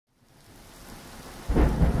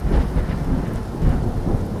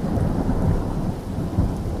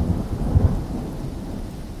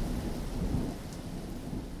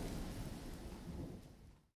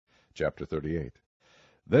Chapter 38.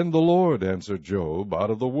 Then the Lord answered Job out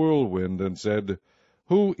of the whirlwind, and said,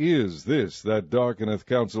 Who is this that darkeneth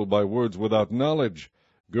counsel by words without knowledge?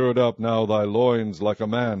 Gird up now thy loins like a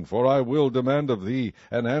man, for I will demand of thee,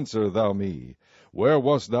 and answer thou me. Where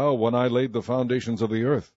wast thou when I laid the foundations of the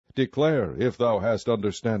earth? Declare, if thou hast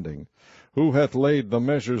understanding. Who hath laid the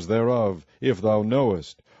measures thereof, if thou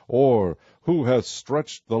knowest? Or who hath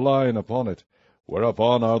stretched the line upon it?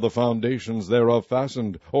 Whereupon are the foundations thereof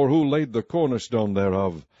fastened? Or who laid the cornerstone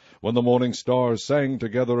thereof? When the morning stars sang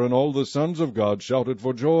together, and all the sons of God shouted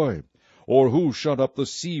for joy? Or who shut up the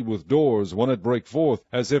sea with doors, when it brake forth,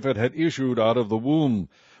 as if it had issued out of the womb?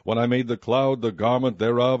 When I made the cloud the garment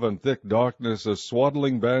thereof, and thick darkness a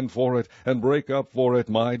swaddlingband for it, and brake up for it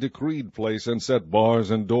my decreed place, and set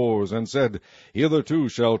bars and doors, and said, Hitherto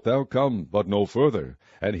shalt thou come, but no further,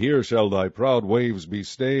 and here shall thy proud waves be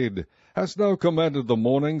stayed. Hast thou commanded the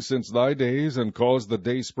morning since thy days, and caused the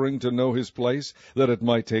dayspring to know his place, that it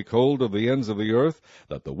might take hold of the ends of the earth,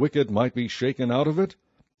 that the wicked might be shaken out of it?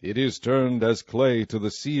 It is turned as clay to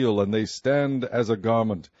the seal, and they stand as a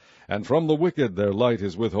garment. And from the wicked their light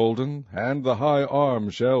is withholden, and the high arm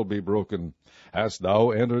shall be broken. Hast thou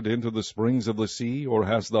entered into the springs of the sea, or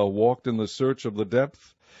hast thou walked in the search of the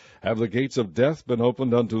depth? Have the gates of death been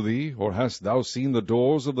opened unto thee, or hast thou seen the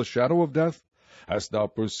doors of the shadow of death? Hast thou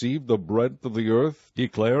perceived the breadth of the earth?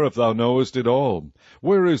 Declare if thou knowest it all.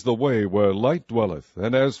 Where is the way where light dwelleth?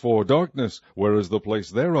 And as for darkness, where is the place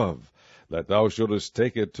thereof? That thou shouldest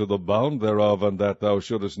take it to the bound thereof, and that thou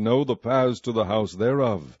shouldest know the paths to the house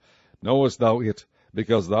thereof. Knowest thou it,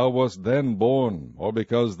 because thou wast then born, or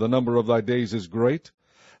because the number of thy days is great?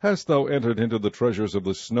 Hast thou entered into the treasures of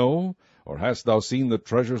the snow? Or hast thou seen the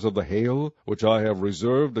treasures of the hail, which I have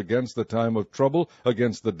reserved against the time of trouble,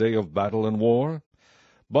 against the day of battle and war?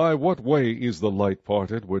 By what way is the light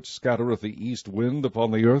parted, which scattereth the east wind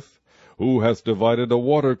upon the earth? Who hath divided a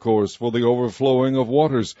watercourse for the overflowing of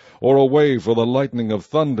waters, or a way for the lightning of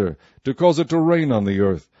thunder, to cause it to rain on the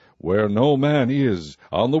earth, where no man is,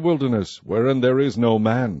 on the wilderness, wherein there is no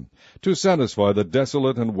man, to satisfy the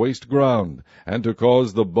desolate and waste ground, and to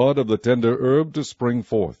cause the bud of the tender herb to spring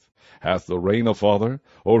forth? Hath the rain a father,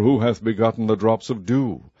 or who hath begotten the drops of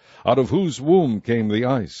dew? Out of whose womb came the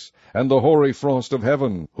ice, and the hoary frost of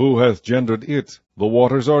heaven? Who hath gendered it? The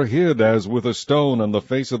waters are hid as with a stone, and the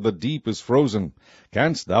face of the deep is frozen.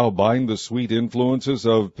 Canst thou bind the sweet influences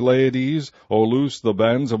of Pleiades, or loose the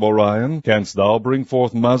bands of Orion? Canst thou bring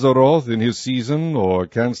forth Mazzaroth in his season, or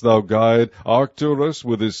canst thou guide Arcturus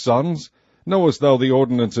with his sons? Knowest thou the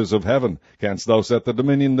ordinances of heaven? Canst thou set the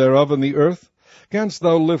dominion thereof in the earth? Canst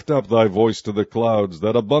thou lift up thy voice to the clouds,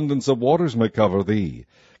 that abundance of waters may cover thee?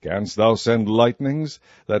 Canst thou send lightnings,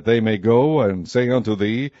 that they may go and say unto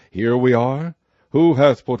thee, Here we are? Who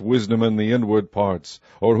hath put wisdom in the inward parts,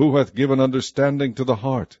 or who hath given understanding to the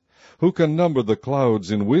heart? Who can number the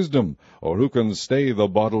clouds in wisdom, or who can stay the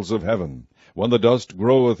bottles of heaven? When the dust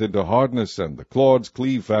groweth into hardness, and the clods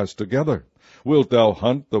cleave fast together, wilt thou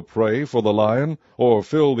hunt the prey for the lion, or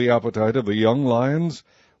fill the appetite of the young lions?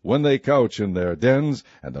 When they couch in their dens,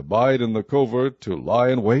 and abide in the covert to lie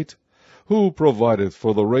in wait? Who provideth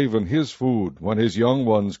for the raven his food, when his young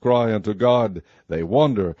ones cry unto God? They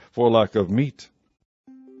wander for lack of meat.